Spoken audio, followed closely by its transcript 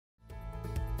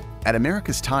At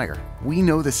America's Tire, we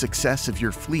know the success of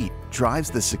your fleet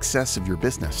drives the success of your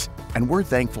business, and we're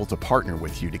thankful to partner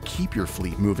with you to keep your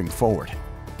fleet moving forward.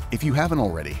 If you haven't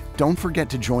already, don't forget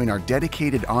to join our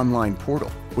dedicated online portal,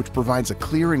 which provides a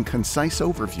clear and concise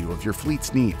overview of your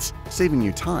fleet's needs, saving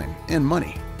you time and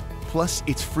money. Plus,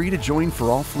 it's free to join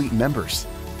for all fleet members.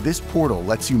 This portal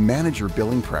lets you manage your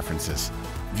billing preferences,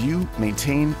 view,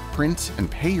 maintain, print, and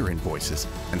pay your invoices,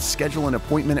 and schedule an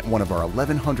appointment at one of our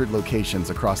 1,100 locations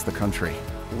across the country.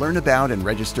 Learn about and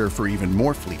register for even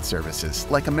more fleet services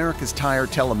like America's Tire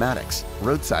Telematics,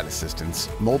 roadside assistance,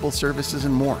 mobile services,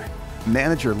 and more.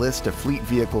 Manage your list of fleet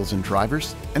vehicles and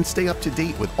drivers, and stay up to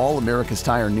date with all America's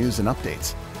Tire news and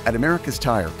updates. At America's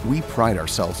Tire, we pride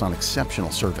ourselves on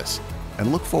exceptional service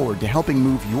and look forward to helping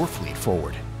move your fleet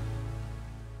forward.